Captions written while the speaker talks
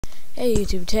Hey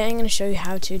YouTube, today I'm going to show you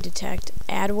how to detect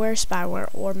adware, spyware,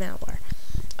 or malware.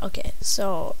 Okay,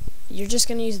 so you're just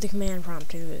going to use the command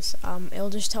prompt to do this. It'll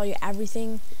just tell you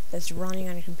everything that's running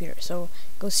on your computer. So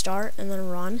go start and then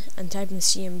run and type in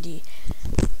CMD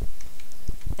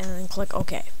and then click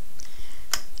OK.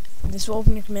 This will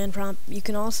open your command prompt. You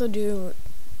can also do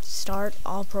start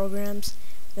all programs,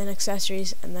 then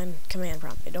accessories, and then command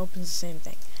prompt. It opens the same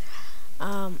thing.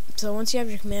 So once you have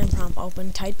your command prompt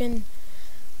open, type in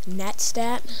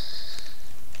netstat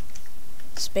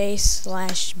space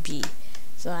 /b.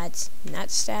 So that's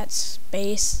netstat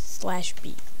space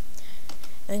 /b.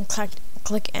 And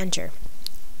click enter.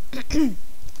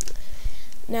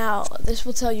 Now this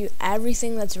will tell you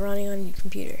everything that's running on your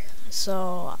computer.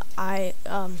 So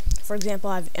for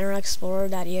example, I have Internet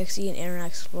Explorer.exe and Internet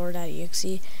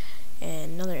Explorer.exe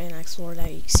and another Internet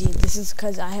Explorer.exe. This is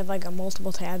because I have like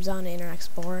multiple tabs on Internet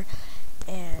Explorer,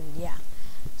 and yeah.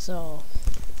 So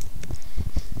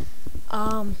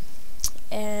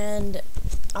and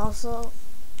also,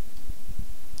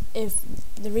 if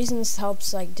the reason this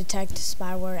helps like detect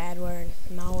spyware, adware,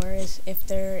 and malware is if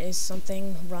there is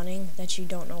something running that you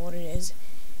don't know what it is,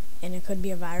 and it could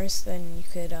be a virus, then you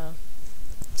could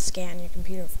scan your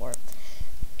computer for it.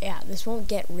 Yeah, this won't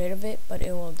get rid of it, but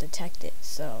it will detect it.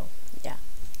 So yeah.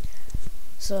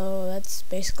 So that's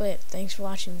basically it. Thanks for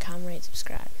watching. Comment, rate,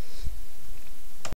 subscribe.